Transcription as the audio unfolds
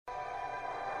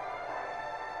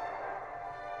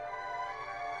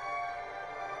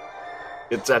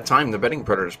It's that time, the Betting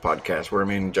Predators podcast, where our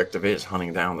main objective is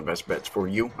hunting down the best bets for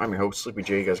you. I'm your host, Sleepy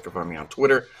J. You guys can find me on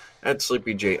Twitter at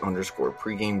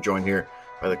SleepyJ_pregame. Joined here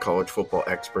by the college football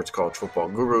experts, college football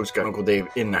gurus. Got Uncle Dave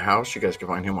in the house. You guys can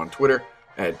find him on Twitter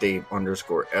at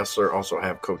Dave_Essler. Also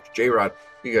have Coach J-Rod.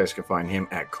 You guys can find him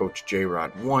at Coach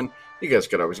J-Rod1. You guys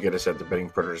could always get us at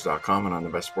thebettingpredators.com and on the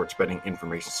best sports betting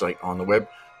information site on the web,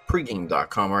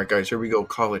 pregame.com. All right, guys, here we go.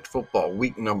 College football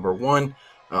week number 1.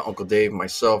 Uncle Dave,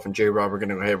 myself, and J-Rob, we're going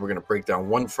to go ahead. We're going to break down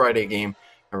one Friday game,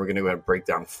 and we're going to go ahead and break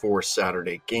down 4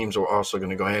 Saturday games. We're also going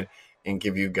to go ahead and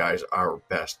give you guys our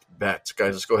best bets.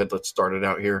 Guys, let's go ahead. Let's start it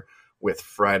out here with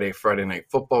Friday night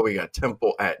football. We got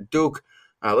Temple at Duke.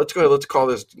 Let's go ahead. Let's call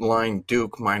this line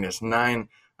Duke -9.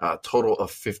 Total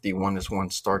of 51. This one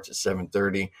starts at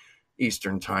 7:30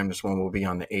 Eastern time. This one will be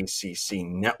on the ACC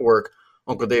network.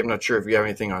 Uncle Dave, not sure if you have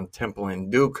anything on Temple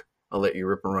and Duke. I'll let you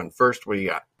rip and run first. What do you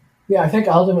got? Yeah, I think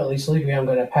ultimately, Sleepy, I'm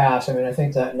going to pass. I mean, I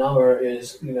think that number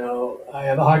is, I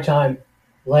have a hard time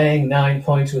laying 9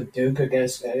 points with Duke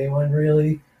against anyone,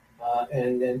 really.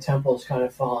 And Temple's kind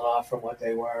of fallen off from what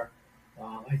they were.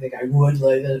 I think I would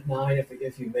lay the 9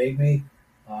 if you made me.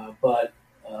 But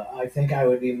I think I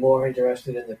would be more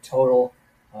interested in the total,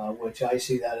 which I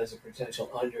see that as a potential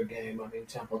under game. I mean,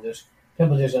 Temple just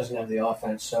doesn't have the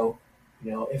offense. So,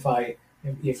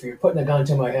 if you're putting a gun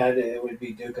to my head, it would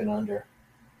be Duke and under.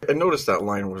 I noticed that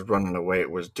line was running away. It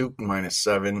was Duke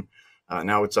 -7.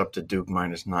 Now it's up to Duke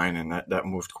 -9, and that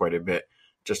moved quite a bit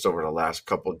just over the last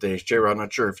couple of days. J-Rod,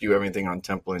 not sure if you have anything on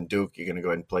Temple and Duke. You're going to go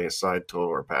ahead and play a side total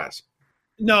or pass?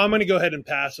 No, I'm going to go ahead and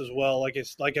pass as well. Like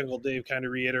Uncle Dave kind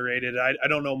of reiterated, I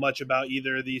don't know much about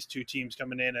either of these two teams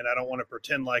coming in, and I don't want to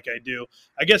pretend like I do.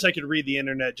 I guess I could read the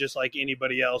internet just like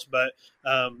anybody else, but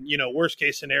worst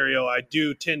case scenario, I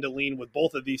do tend to lean with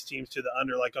both of these teams to the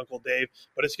under, like Uncle Dave.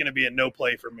 But it's going to be a no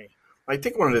play for me. I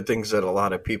think one of the things that a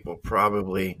lot of people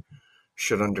probably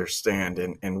should understand,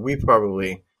 and we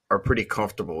probably are pretty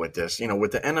comfortable with this.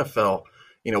 With the NFL,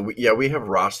 we have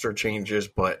roster changes,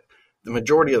 but the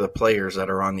majority of the players that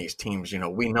are on these teams,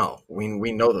 we know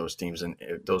those teams and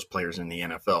those players in the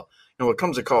NFL. When it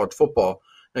comes to college football,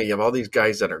 you have all these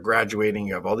guys that are graduating.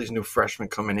 You have all these new freshmen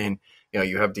coming in.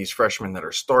 You have these freshmen that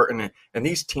are starting it, and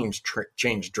these teams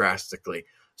change drastically.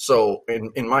 So,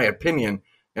 in my opinion,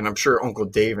 and I'm sure Uncle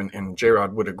Dave and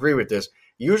J-Rod would agree with this,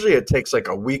 usually it takes like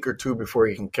a week or two before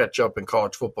you can catch up in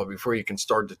college football, before you can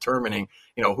start determining,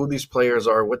 who these players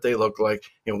are, what they look like,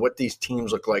 what these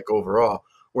teams look like overall.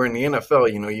 Where in the NFL,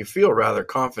 you feel rather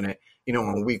confident,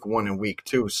 in week 1 and week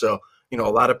 2. So, a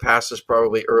lot of passes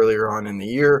probably earlier on in the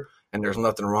year, and there's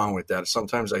nothing wrong with that.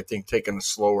 Sometimes I think taking a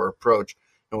slower approach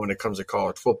when it comes to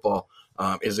college football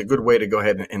is a good way to go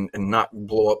ahead and not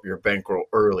blow up your bankroll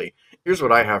early. Here's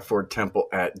what I have for Temple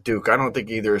at Duke. I don't think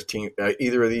either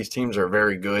of these teams are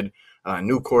very good.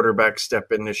 New quarterbacks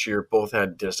step in this year. Both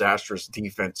had disastrous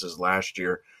defenses last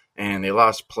year, and they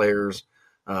lost players.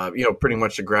 Pretty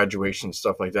much the graduation,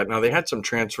 stuff like that. Now, they had some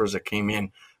transfers that came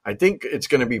in. I think it's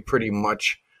going to be pretty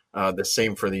much the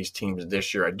same for these teams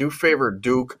this year. I do favor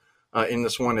Duke in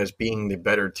this one as being the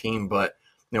better team, but,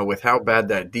 with how bad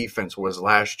that defense was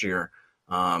last year,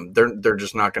 they're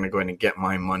just not going to go ahead and get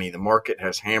my money. The market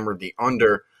has hammered the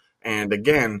under, and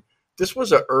again, this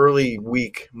was an early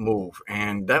week move,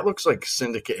 and that looks like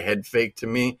syndicate head fake to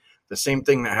me. The same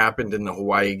thing that happened in the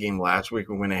Hawaii game last week.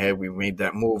 We went ahead, we made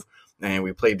that move, and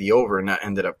we played the over, and that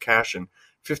ended up cashing.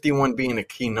 51 being a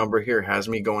key number here has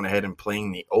me going ahead and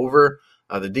playing the over.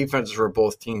 The defenses for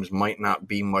both teams might not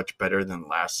be much better than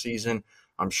last season.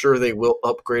 I'm sure they will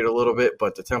upgrade a little bit,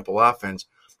 but the Temple offense,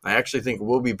 I actually think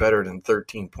will be better than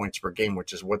 13 points per game,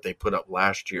 which is what they put up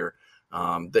last year.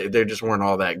 They just weren't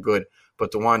all that good.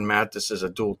 But DeJuan Mathis is a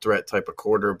dual threat type of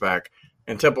quarterback.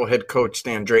 And Temple head coach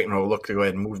Stan Drayton will look to go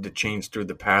ahead and move the chains through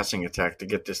the passing attack to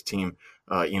get this team,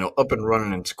 up and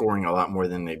running and scoring a lot more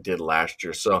than they did last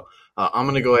year. So I'm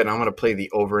going to go ahead and I'm going to play the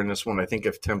over in this one. I think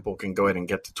if Temple can go ahead and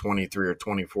get to 23 or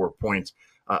 24 points,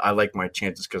 I like my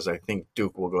chances because I think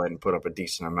Duke will go ahead and put up a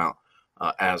decent amount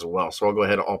as well. So I'll go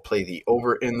ahead and I'll play the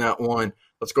over in that one.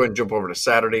 Let's go ahead and jump over to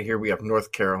Saturday here. We have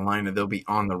North Carolina. They'll be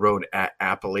on the road at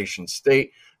Appalachian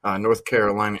State. North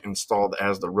Carolina installed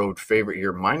as the road favorite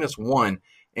here, -1,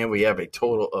 and we have a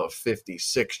total of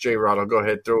 56. J-Rod, I'll go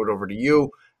ahead, throw it over to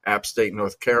you. App State,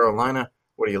 North Carolina.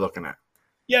 What are you looking at?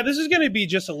 Yeah, this is going to be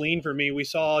just a lean for me. We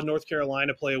saw North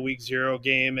Carolina play a week 0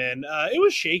 game, and it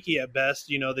was shaky at best.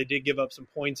 They did give up some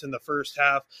points in the first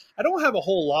half. I don't have a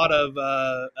whole lot of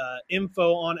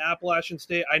info on Appalachian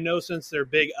State. I know since their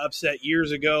big upset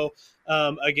years ago,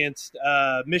 against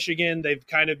Michigan. They've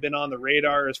kind of been on the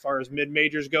radar as far as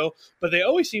mid-majors go, but they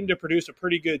always seem to produce a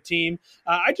pretty good team.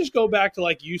 I just go back to,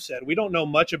 like you said, we don't know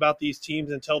much about these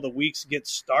teams until the weeks get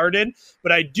started,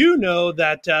 but I do know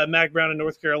that Mac Brown in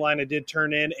North Carolina did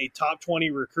turn in a top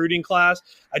 20 recruiting class.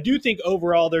 I do think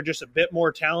overall they're just a bit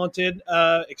more talented,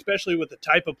 especially with the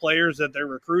type of players that they're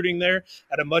recruiting there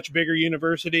at a much bigger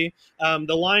university.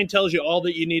 The line tells you all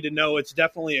that you need to know. It's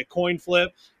definitely a coin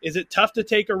flip. Is it tough to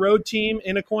take a road team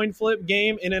in a coin flip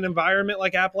game in an environment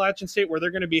like Appalachian State where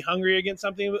they're going to be hungry against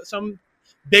some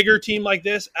bigger team like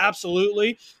this?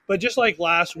 Absolutely. But just like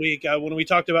last week when we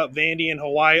talked about Vandy and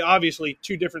Hawaii, obviously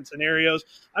two different scenarios.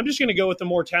 I'm just going to go with the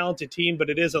more talented team, but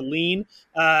it is a lean.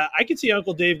 I could see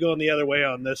Uncle Dave going the other way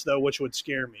on this, though, which would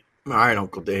scare me. All right,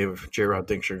 Uncle Dave. J-Rod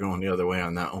thinks you're going the other way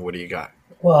on that one. What do you got?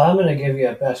 Well, I'm going to give you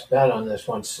a best bet on this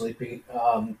one, Sleepy,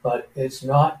 but it's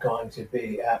not going to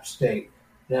be App State.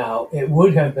 Now, it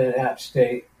would have been App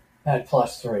State at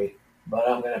 +3, but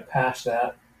I'm going to pass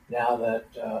that now that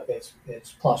it's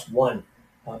 +1.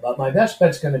 But my best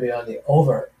bet's going to be on the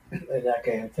over in that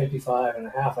game,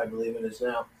 55.5, I believe it is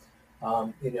now.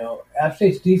 App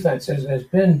State's defense has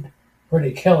been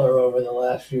pretty killer over the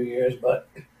last few years, but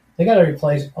they got to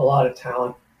replace a lot of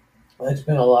talent. It's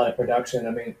been a lot of production. I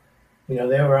mean, they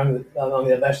were among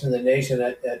the best in the nation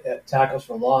at tackles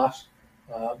for loss,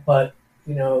 but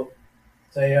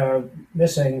they are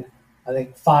missing, I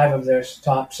think, 5 of their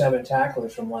top 7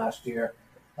 tacklers from last year,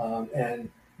 and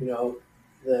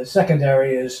the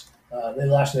secondary is they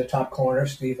lost their top corner,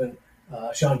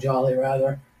 Sean Jolly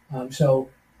rather. So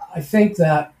I think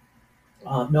that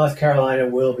North Carolina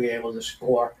will be able to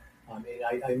score. I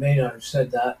mean, I may not have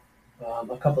said that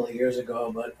a couple of years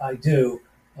ago, but I do.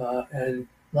 And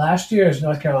last year's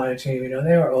North Carolina team,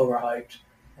 they were overhyped.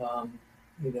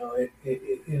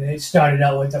 It started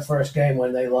out with the first game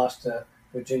when they lost to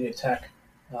Virginia Tech,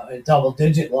 and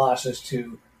double-digit losses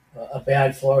to a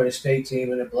bad Florida State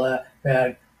team and a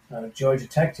bad Georgia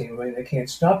Tech team. I mean, they can't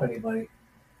stop anybody.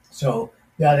 So,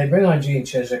 yeah, they bring on Gene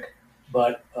Chizik,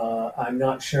 but I'm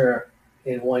not sure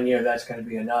in 1 year that's going to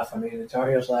be enough. I mean, the Tar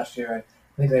Heels last year,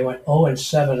 I think they went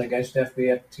 0-7 against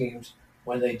FBS teams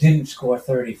when they didn't score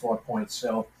 34 points.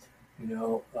 So,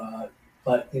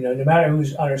 but no matter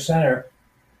who's under center,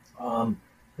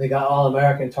 they got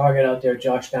All-American target out there,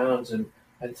 Josh Downs, and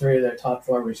 3 of their top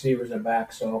 4 receivers are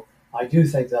back. So I do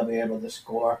think they'll be able to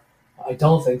score. I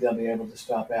don't think they'll be able to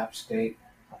stop App State.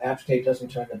 App State doesn't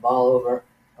turn the ball over.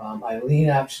 I lean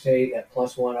App State at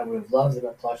 +1. I would have loved them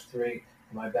at +3. And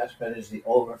my best bet is the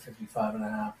over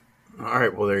 55.5. All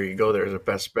right, well, there you go. There's a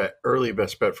best bet, early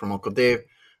best bet from Uncle Dave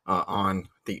on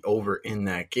the over in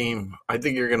that game. I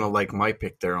think you're going to like my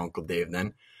pick there, Uncle Dave,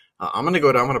 then. I'm going to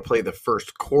go down. I'm going to play the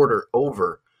first quarter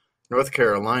over. North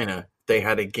Carolina, they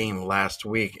had a game last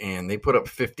week, and they put up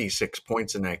 56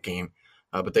 points in that game.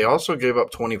 But they also gave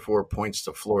up 24 points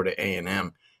to Florida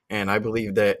A&M. And I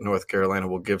believe that North Carolina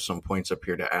will give some points up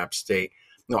here to App State.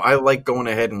 I like going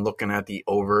ahead and looking at the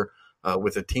over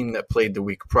with a team that played the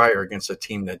week prior against a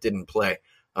team that didn't play,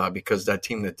 because that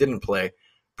team that didn't play,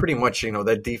 pretty much,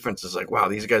 that defense is like, wow,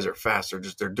 these guys are fast.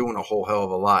 They're doing a whole hell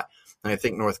of a lot. And I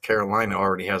think North Carolina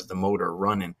already has the motor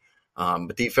running.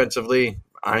 But defensively,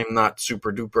 I'm not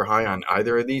super duper high on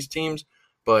either of these teams,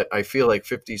 but I feel like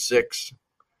 56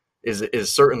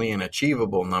 is certainly an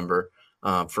achievable number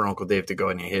for Uncle Dave to go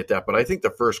ahead and hit that. But I think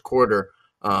the first quarter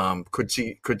could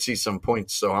see some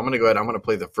points. So I'm going to go ahead. I'm going to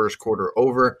play the first quarter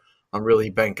over. I'm really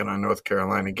banking on North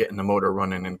Carolina getting the motor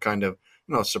running and kind of,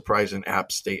 surprising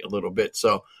App State a little bit.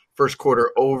 So first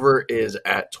quarter over is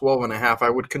at 12.5. I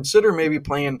would consider maybe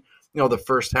playing, the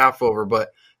first half over,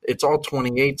 but it's all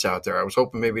 28s out there. I was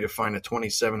hoping maybe to find a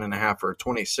 27.5 or a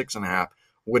 26.5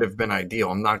 would have been ideal.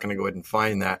 I'm not going to go ahead and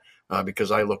find that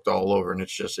because I looked all over and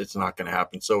it's not going to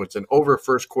happen. So it's an over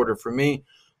first quarter for me,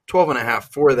 12.5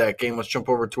 for that game. Let's jump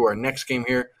over to our next game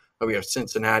here. We have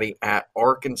Cincinnati at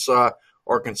Arkansas.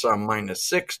 Arkansas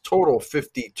 -6, total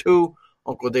 52.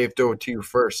 Uncle Dave, throw it to you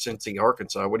first. Cincy,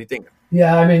 Arkansas. What do you think?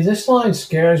 Yeah, I mean, this line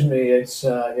scares me. It's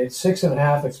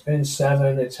 6.5. It's been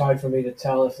 7. It's hard for me to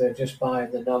tell if they're just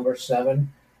buying the number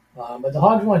 7. But the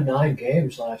Hogs won 9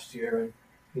 games last year,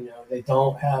 and they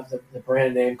don't have the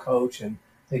brand name coach, and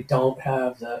they don't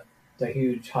have the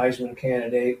huge Heisman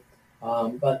candidate.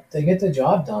 But they get the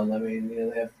job done. I mean,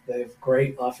 they have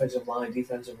great offensive line,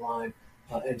 defensive line,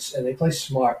 and they play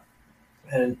smart.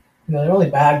 And their only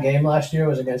bad game last year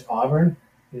was against Auburn.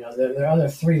 Their other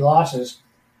 3 losses,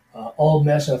 Ole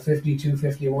Miss a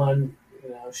 52-51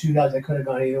 shootout that could have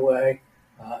gone either way,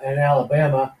 and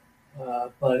Alabama,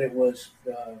 but it was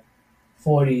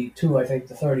 42, I think,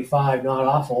 to 35, not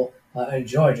awful. and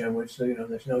Georgia, which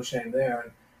there's no shame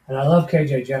there. And I love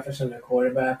KJ Jefferson, the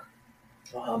quarterback.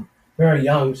 Very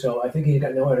young, so I think he's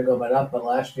got nowhere to go but up. But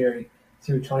last year he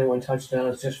threw 21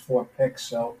 touchdowns, just 4 picks.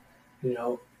 So, you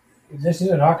know, this is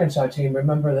an Arkansas team.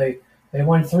 Remember, they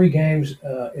won 3 games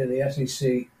in the SEC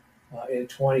in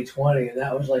 2020, and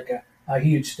that was like a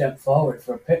huge step forward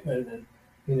for Pittman.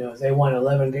 And they won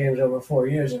 11 games over 4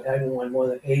 years and hadn't won more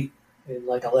than 8 in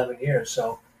like 11 years.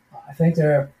 So I think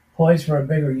they're poised for a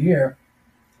bigger year.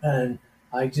 And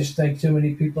I just think too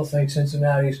many people think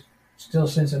Cincinnati's still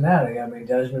Cincinnati. I mean,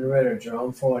 Desmond Ritter,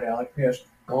 Jerome Ford, Alec Pierce,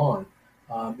 gone.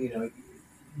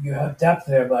 You have depth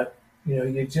there, but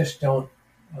you just don't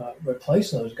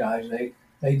replace those guys.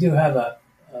 They do have a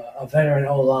veteran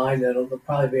O line that'll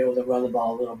probably be able to run the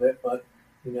ball a little bit, but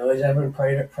is Evan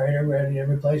Prater ready to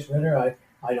replace Ritter?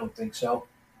 I don't think so.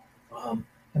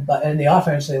 And the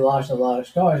offense, they lost a lot of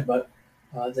stars, but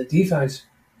the defense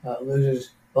loses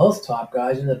both top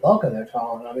guys and the bulk of their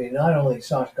talent. I mean, not only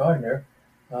Sauce Gardner,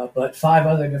 but 5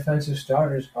 other defensive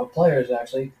starters, or players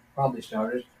actually, probably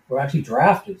starters, were actually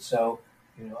drafted. So,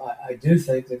 I do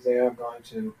think that they are going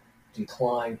to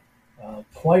decline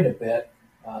quite a bit.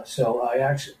 So I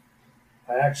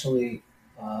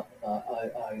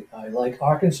like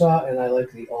Arkansas, and I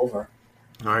like the over.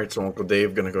 All right, so Uncle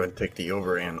Dave going to go ahead and take the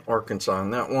over and Arkansas on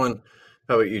that one.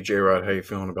 How about you, J-Rod? How you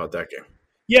feeling about that game?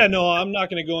 Yeah, no, I'm not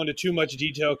going to go into too much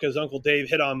detail because Uncle Dave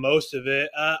hit on most of it.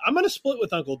 I'm going to split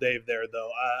with Uncle Dave there, though.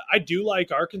 I do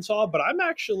like Arkansas, but I'm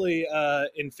actually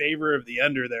in favor of the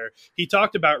under there. He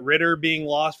talked about Ritter being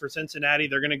lost for Cincinnati.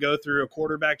 They're going to go through a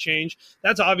quarterback change.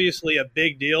 That's obviously a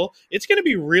big deal. It's going to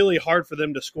be really hard for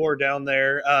them to score down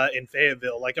there in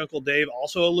Fayetteville. Like Uncle Dave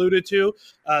also alluded to,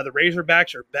 the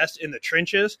Razorbacks are best in the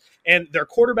trenches, and their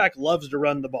quarterback loves to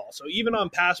run the ball. So even on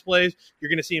pass plays, you're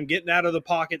going to see him getting out of the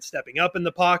pocket, stepping up in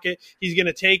the pocket. He's going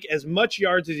to take as much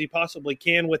yards as he possibly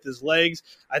can with his legs.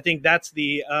 I think that's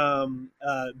the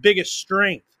biggest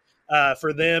strength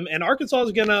for them. And Arkansas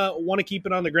is going to want to keep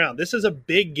it on the ground. This is a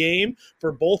big game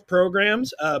for both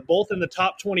programs, both in the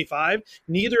top 25.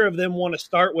 Neither of them want to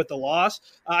start with the loss.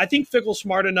 I think Fickle's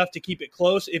smart enough to keep it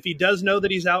close. If he does know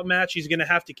that he's outmatched, he's going to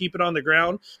have to keep it on the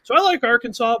ground. So I like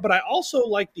Arkansas, but I also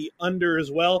like the under as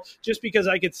well, just because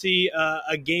I could see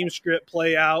a game script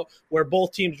play out where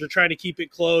both teams are trying to keep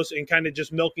it close and kind of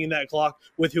just milking that clock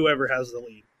with whoever has the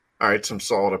lead. All right, some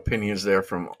solid opinions there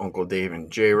from Uncle Dave and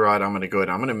J-Rod. I'm going to go ahead.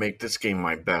 I'm going to make this game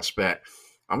my best bet.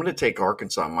 I'm going to take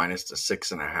Arkansas minus the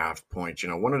 6.5 points.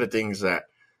 One of the things that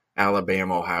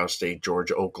Alabama, Ohio State,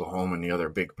 Georgia, Oklahoma, and the other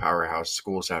big powerhouse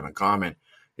schools have in common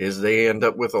is they end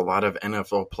up with a lot of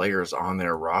NFL players on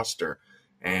their roster.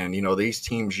 And, these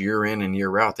teams year in and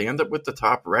year out, they end up with the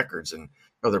top records. And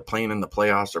they're playing in the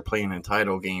playoffs, they're playing in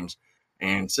title games.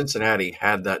 And Cincinnati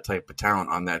had that type of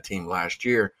talent on that team last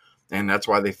year. And that's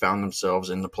why they found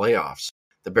themselves in the playoffs.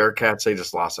 The Bearcats, they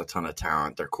just lost a ton of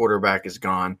talent. Their quarterback is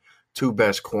gone, 2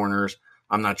 best corners.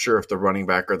 I'm not sure if the running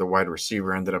back or the wide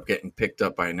receiver ended up getting picked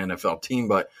up by an NFL team,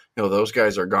 but those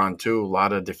guys are gone too. A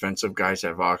lot of defensive guys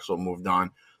have also moved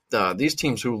on. These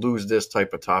teams who lose this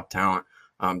type of top talent,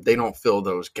 they don't fill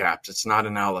those gaps. It's not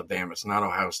in Alabama. It's not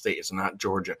Ohio State. It's not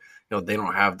Georgia. They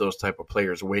don't have those type of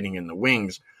players waiting in the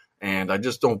wings. And I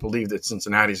just don't believe that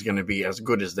Cincinnati is going to be as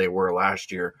good as they were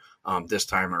last year this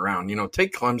time around.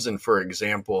 Take Clemson, for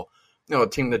example, a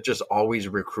team that just always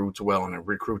recruits well and it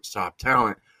recruits top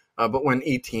talent. But when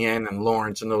Etienne and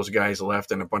Lawrence and those guys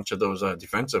left and a bunch of those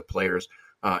defensive players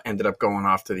ended up going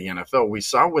off to the NFL, we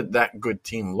saw what that good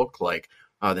team looked like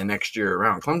the next year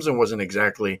around. Clemson wasn't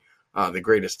exactly the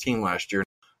greatest team last year.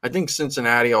 I think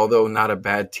Cincinnati, although not a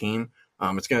bad team,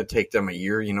 it's going to take them a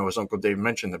year. As Uncle Dave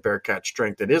mentioned, the Bearcats'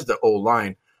 strength, it is the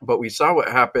O-line. But we saw what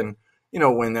happened,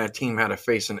 when that team had to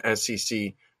face an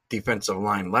SEC defensive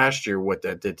line last year, what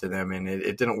that did to them. And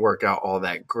it didn't work out all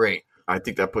that great. I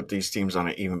think that put these teams on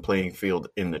an even playing field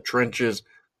in the trenches.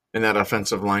 And that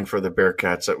offensive line for the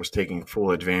Bearcats that was taking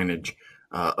full advantage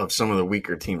of some of the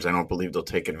weaker teams. I don't believe they'll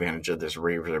take advantage of this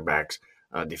Razorbacks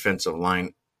defensive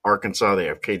line. Arkansas, they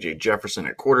have KJ Jefferson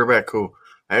at quarterback, who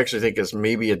I actually think is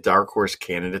maybe a dark horse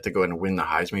candidate to go ahead and win the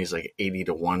Heisman. He's like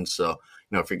 80-1. So,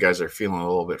 if you guys are feeling a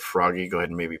little bit froggy, go ahead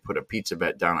and maybe put a pizza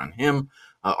bet down on him.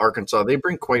 Arkansas, they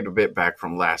bring quite a bit back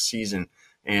from last season,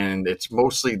 and it's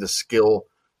mostly the skill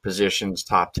positions,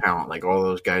 top talent. Like all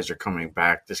those guys are coming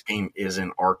back. This game is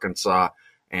in Arkansas,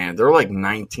 and they're like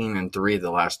 19-3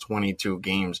 the last 22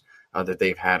 games that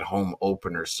they've had home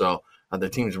openers. So the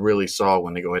teams really saw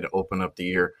when they go ahead to open up the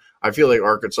year. I feel like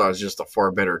Arkansas is just a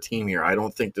far better team here. I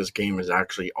don't think this game is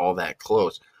actually all that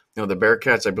close. The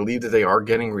Bearcats, I believe that they are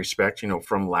getting respect,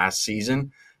 from last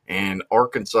season. And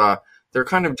Arkansas, they're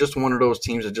kind of just one of those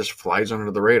teams that just flies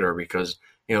under the radar because,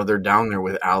 they're down there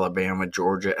with Alabama,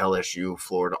 Georgia, LSU,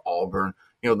 Florida, Auburn.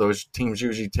 Those teams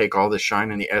usually take all the shine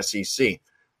in the SEC.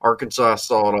 Arkansas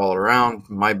saw it all around.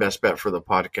 My best bet for the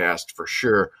podcast for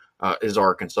sure is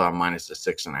Arkansas minus the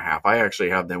 6.5. I actually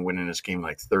have them winning this game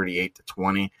like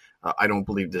 38-20. I don't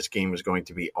believe this game is going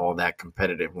to be all that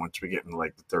competitive once we get into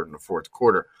like the third and the fourth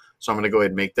quarter. So I'm going to go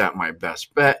ahead and make that my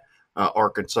best bet.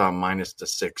 Arkansas minus the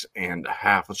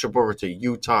 6.5. Let's jump over to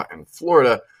Utah and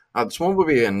Florida. This one will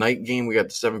be a night game. We got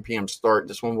the 7 p.m. start.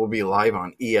 This one will be live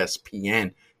on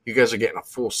ESPN. You guys are getting a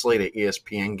full slate of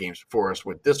ESPN games for us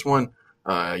with this one.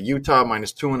 Utah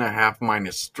minus 2.5,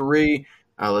 minus 3.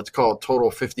 Let's call it total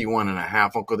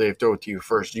 51.5. Uncle Dave, throw it to you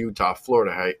first. Utah,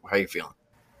 Florida, how you feeling?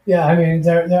 Yeah, I mean,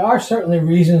 there are certainly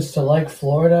reasons to like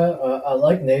Florida. I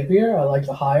like Napier. I like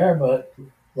the hire, but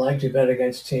like to bet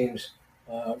against teams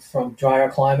from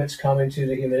drier climates coming to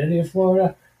the humidity of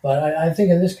Florida. But I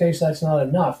think in this case that's not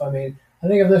enough. I mean, I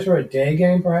think if this were a day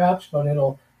game, perhaps, but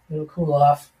it'll cool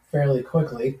off fairly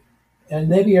quickly. And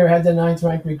Napier had the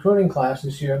 9th-ranked recruiting class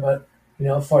this year, but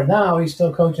for now he's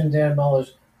still coaching Dan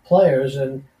Muller's players.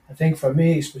 And I think for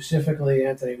me specifically,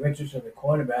 Anthony Richardson, the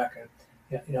quarterback,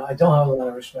 and I don't have a lot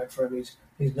of respect for him.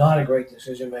 He's not a great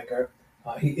decision maker.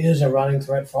 He is a running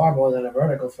threat far more than a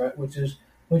vertical threat, which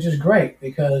is great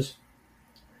because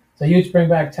the Utes bring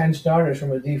back 10 starters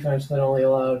from a defense that only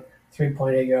allowed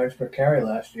 3.8 yards per carry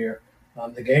last year.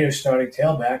 The Gators starting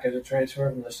tailback is a transfer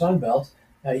from the Sun Belt.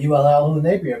 ULL, who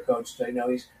Napier coached,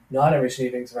 he's not a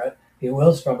receiving threat. He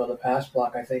will struggle to pass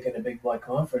block, I think, in a big blood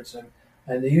conference.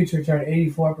 And the Utes return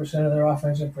 84% of their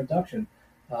offensive production.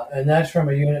 And that's from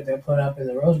a unit that put up in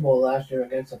the Rose Bowl last year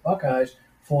against the Buckeyes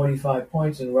 45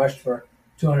 points and rushed for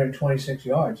 226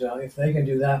 yards. If they can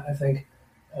do that, I think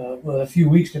with a few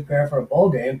weeks to prepare for a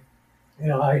bowl game,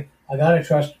 I got to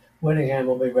trust Whittingham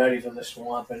will be ready for the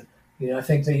swamp. And, I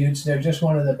think the Utes, they're just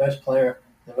one of the best player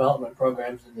development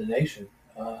programs in the nation.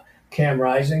 Cam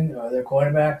Rising, their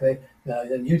quarterback,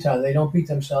 in Utah, they don't beat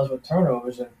themselves with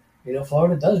turnovers. And,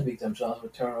 Florida does beat themselves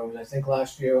with turnovers. I think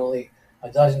last year only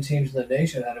a dozen teams in the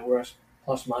nation had a worse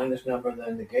plus-minus number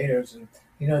than the Gators. And,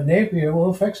 Napier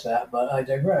will fix that, but I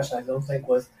digress. I don't think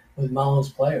with Mullen's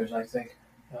players. I think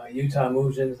Utah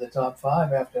moves into the top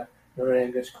 5 after Notre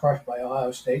Dame gets crushed by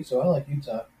Ohio State, so I like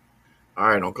Utah. All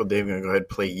right, Uncle Dave, going to go ahead and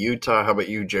play Utah. How about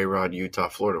you, J-Rod, Utah,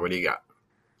 Florida? What do you got?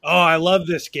 Oh, I love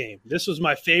this game. This was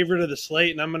my favorite of the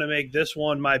slate, and I'm going to make this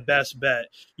one my best bet.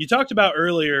 You talked about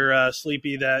earlier,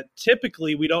 Sleepy, that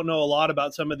typically we don't know a lot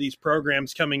about some of these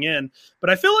programs coming in, but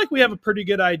I feel like we have a pretty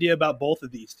good idea about both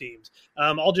of these teams.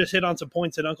 I'll just hit on some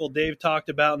points that Uncle Dave talked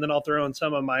about, and then I'll throw in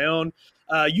some of my own.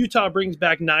 Utah brings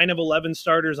back 9 of 11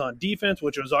 starters on defense,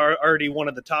 which was already one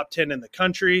of the top 10 in the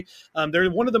country. They're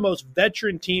one of the most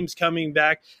veteran teams coming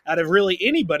back out of really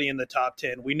anybody in the top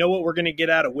 10. We know what we're going to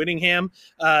get out of Whittingham.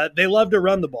 They love to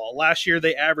run the ball. Last year,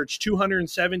 they averaged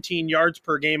 217 yards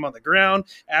per game on the ground,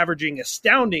 averaging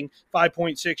astounding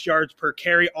 5.6 yards per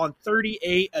carry on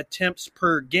 38 attempts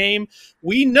per game.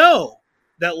 We know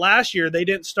that last year they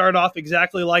didn't start off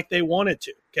exactly like they wanted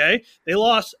to, okay? They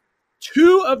lost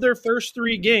 2 of their first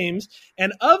 3 games,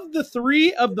 and of the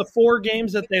 3 of the 4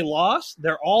 games that they lost,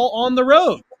 they're all on the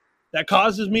road. That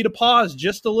causes me to pause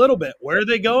just a little bit. Where are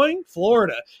they going?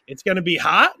 Florida. It's going to be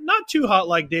hot, not too hot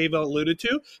like Dave alluded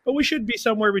to, but we should be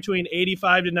somewhere between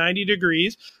 85 to 90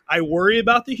 degrees. I worry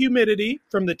about the humidity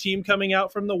from the team coming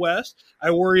out from the west.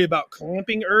 I worry about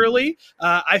clamping early.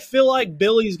 I feel like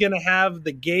Billy's going to have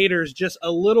the Gators just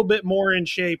a little bit more in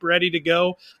shape, ready to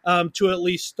go to at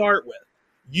least start with.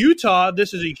 Utah,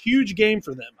 this is a huge game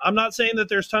for them. I'm not saying that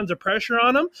there's tons of pressure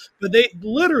on them, but they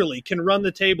literally can run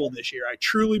the table this year. I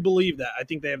truly believe that. I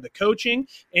think they have the coaching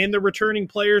and the returning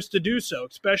players to do so,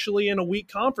 especially in a weak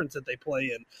conference that they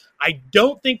play in. I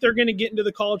don't think they're going to get into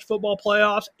the college football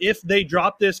playoffs if they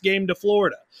drop this game to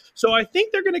Florida. So I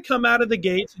think they're going to come out of the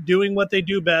gates doing what they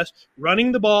do best,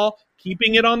 running the ball,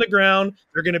 keeping it on the ground.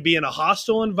 They're going to be in a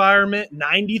hostile environment,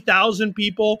 90,000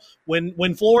 people.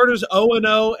 When Florida's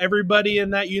 0-0, everybody in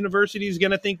that university is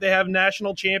going to think they have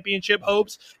national championship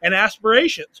hopes and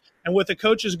aspirations. And with a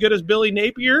coach as good as Billy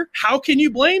Napier, how can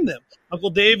you blame them? Uncle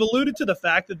Dave alluded to the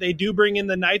fact that they do bring in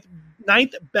the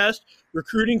ninth best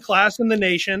recruiting class in the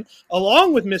nation.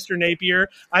 Along with Mr. Napier,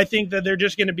 I think that they're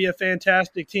just going to be a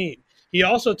fantastic team. He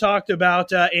also talked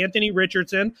about Anthony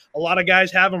Richardson. A lot of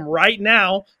guys have him right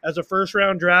now as a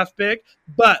first-round draft pick,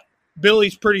 but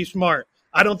Billy's pretty smart.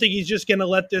 I don't think he's just going to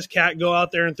let this cat go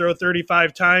out there and throw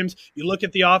 35 times. You look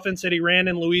at the offense that he ran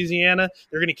in Louisiana,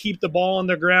 they're going to keep the ball on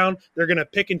the ground. They're going to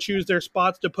pick and choose their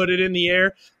spots to put it in the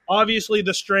air. Obviously,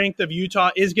 the strength of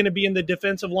Utah is going to be in the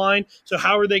defensive line, so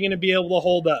how are they going to be able to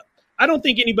hold up? I don't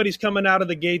think anybody's coming out of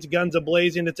the gates guns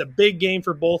a-blazing. It's a big game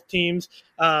for both teams.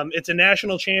 It's a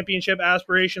national championship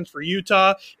aspirations for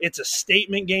Utah. It's a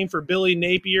statement game for Billy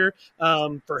Napier,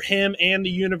 for him and the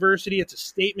university. It's a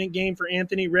statement game for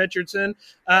Anthony Richardson.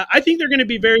 I think they're going to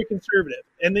be very conservative.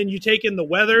 And then you take in the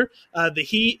weather, the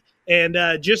heat, and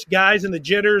just guys and the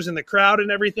jitters and the crowd and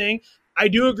everything. I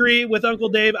do agree with Uncle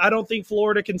Dave. I don't think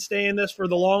Florida can stay in this for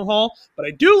the long haul, but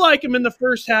I do like them in the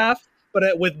first half.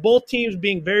 But with both teams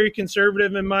being very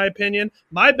conservative, in my opinion,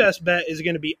 my best bet is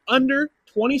going to be under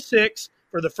 26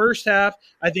 for the first half.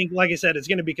 I think, like I said, it's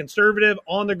going to be conservative,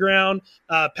 on the ground,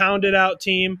 pounded out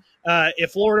team.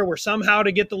 If Florida were somehow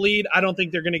to get the lead, I don't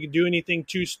think they're going to do anything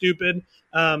too stupid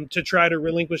to try to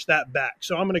relinquish that back.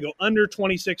 So I'm going to go under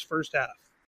 26 first half.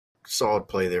 Solid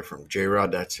play there from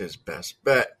J-Rod. That's his best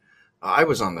bet. I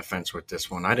was on the fence with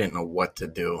this one. I didn't know what to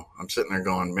do. I'm sitting there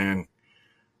going, man,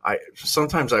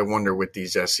 sometimes I wonder with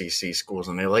these SEC schools,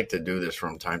 and they like to do this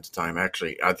from time to time.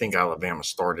 Actually, I think Alabama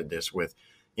started this with,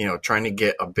 trying to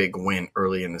get a big win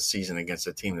early in the season against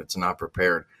a team that's not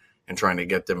prepared and trying to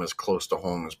get them as close to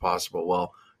home as possible.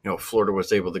 Well, Florida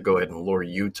was able to go ahead and lure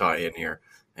Utah in here.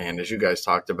 And as you guys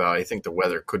talked about, I think the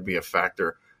weather could be a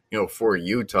factor, for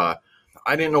Utah.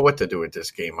 I didn't know what to do with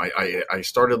this game. I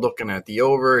started looking at the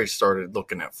over. I started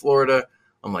looking at Florida.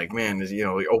 I'm like, man,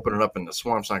 opening up in the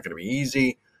swamp's not going to be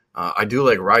easy. I do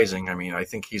like Rising. I mean, I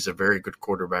think he's a very good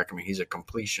quarterback. I mean, he's a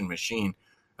completion machine.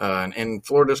 And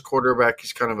Florida's quarterback,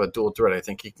 he's kind of a dual threat. I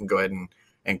think he can go ahead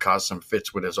and cause some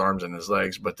fits with his arms and his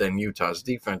legs. But then Utah's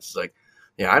defense is like,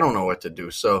 yeah, I don't know what to do.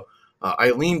 So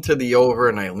I leaned to the over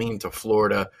and I leaned to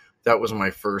Florida. That was my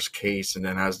first case. And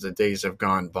then as the days have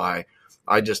gone by,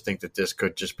 I just think that this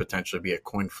could just potentially be a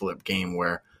coin flip game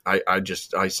where I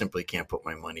simply can't put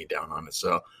my money down on it.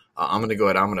 So I'm going to go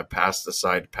ahead. I'm going to pass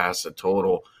the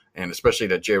total. And especially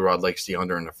that J-Rod likes the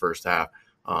under in the first half,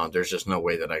 there's just no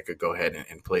way that I could go ahead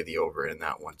and play the over in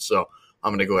that one. So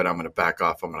I'm going to go ahead. I'm going to back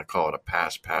off. I'm going to call it a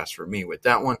pass for me with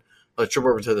that one. Let's jump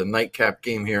over to the nightcap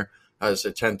game here. It's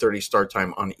a 10:30 start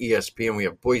time on ESPN. We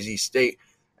have Boise State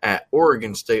at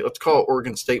Oregon State. Let's call it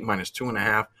Oregon State minus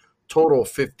 2.5. Total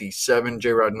 57.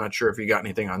 J-Rod, not sure if you got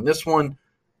anything on this one.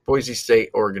 Boise State,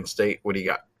 Oregon State, what do you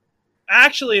got?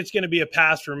 Actually, it's going to be a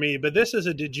pass for me, but this is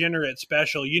a degenerate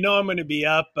special. I'm going to be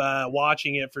up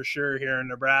watching it for sure here in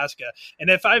Nebraska. And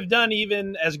if I've done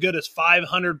even as good as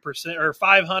 500% or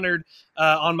 500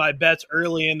 on my bets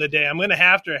early in the day, I'm going to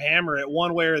have to hammer it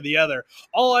one way or the other.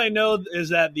 All I know is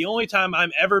that the only time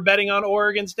I'm ever betting on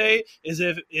Oregon State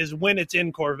is when it's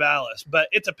in Corvallis. But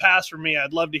it's a pass for me.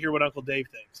 I'd love to hear what Uncle Dave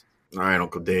thinks. All right,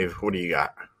 Uncle Dave, what do you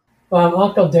got?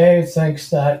 Uncle Dave thinks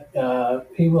that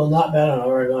he will not bet on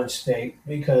Oregon State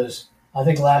because I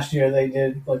think last year they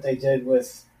did what they did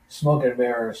with smoke and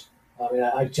mirrors. I mean,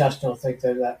 I just don't think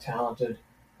they're that talented,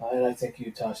 and I think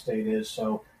Utah State is.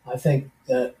 So I think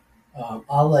that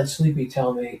I'll let Sleepy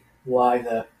tell me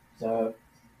why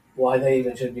why they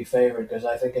even should be favored because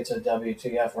I think it's a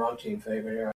WTF wrong team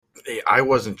favorite here. I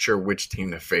wasn't sure which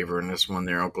team to favor in this one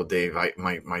there, Uncle Dave.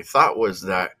 My thought was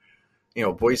that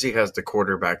Boise has the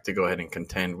quarterback to go ahead and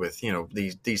contend with,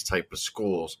 these type of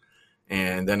schools.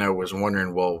 And then I was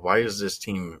wondering, well, why is this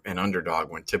team an underdog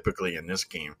when typically in this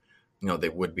game, they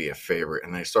would be a favorite?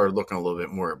 And I started looking a little bit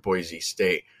more at Boise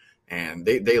State, and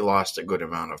they lost a good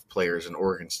amount of players, and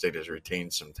Oregon State has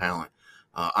retained some talent.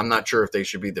 I'm not sure if they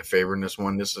should be the favorite in this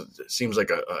one. It seems like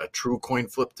a true coin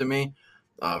flip to me.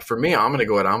 For me, I'm going to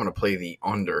go ahead. I'm going to play the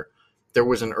under. There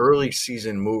was an early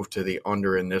season move to the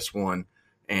under in this one,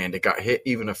 and it got hit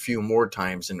even a few more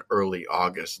times in early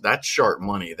August. That's sharp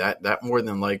money. That more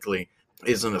than likely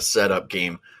isn't a setup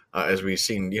game, as we've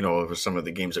seen, over some of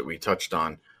the games that we touched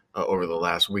on over the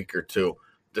last week or two.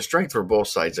 The strength for both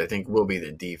sides, I think, will be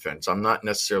the defense. I'm not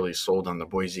necessarily sold on the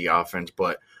Boise offense,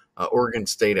 but Oregon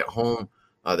State at home,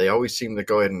 they always seem to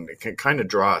go ahead and can kind of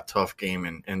draw a tough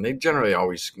game, and they generally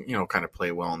always, kind of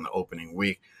play well in the opening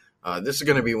week. This is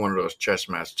going to be one of those chess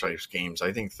match types games.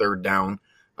 I think third down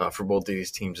for both of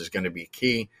these teams is going to be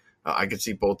key. I could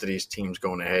see both of these teams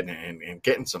going ahead and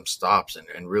getting some stops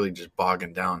and really just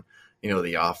bogging down,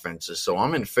 the offenses. So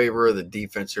I'm in favor of the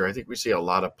defense here. I think we see a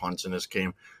lot of punts in this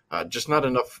game. Just not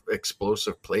enough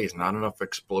explosive plays, not enough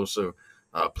explosive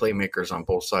playmakers on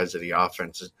both sides of the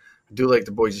offenses. I do like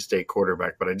the Boise State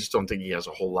quarterback, but I just don't think he has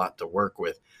a whole lot to work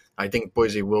with. I think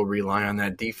Boise will rely on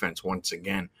that defense once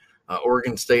again.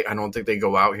 Oregon State, I don't think they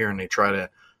go out here and they try to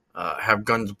have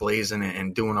guns blazing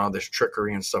and doing all this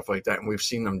trickery and stuff like that. And we've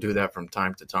seen them do that from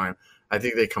time to time. I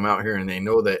think they come out here and they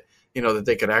know that, that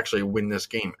they could actually win this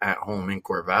game at home in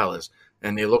Corvallis.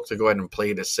 And they look to go ahead and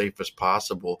play it as safe as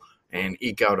possible and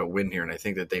eke out a win here. And I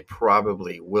think that they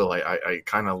probably will. I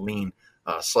kind of lean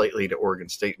slightly to Oregon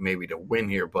State maybe to win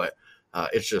here, but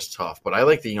it's just tough. But I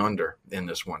like the under in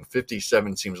this one.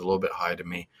 57 seems a little bit high to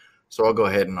me. So I'll go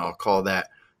ahead and I'll call that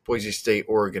Boise State,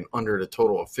 Oregon under the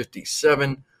total of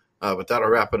 57. But that'll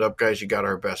wrap it up, guys. You got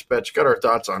our best bets. You got our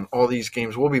thoughts on all these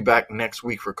games. We'll be back next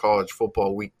week for college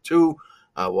football week 2.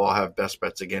 We'll all have best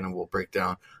bets again, and we'll break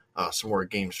down some more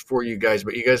games for you guys.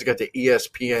 But you guys got the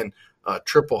ESPN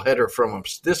triple header from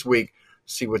us this week.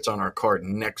 See what's on our card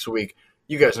next week.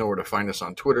 You guys know where to find us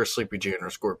on Twitter,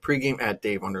 SleepyJ_pregame, at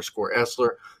Dave_Essler,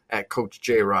 at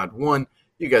CoachJRod1.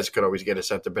 You guys could always get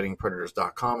us at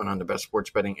thebettingpredators.com and on the best sports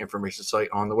betting information site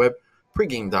on the web,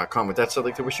 pregame.com. With that said, I'd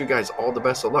like to wish you guys all the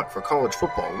best of luck for college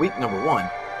football week number 1.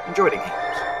 Enjoy the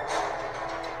games.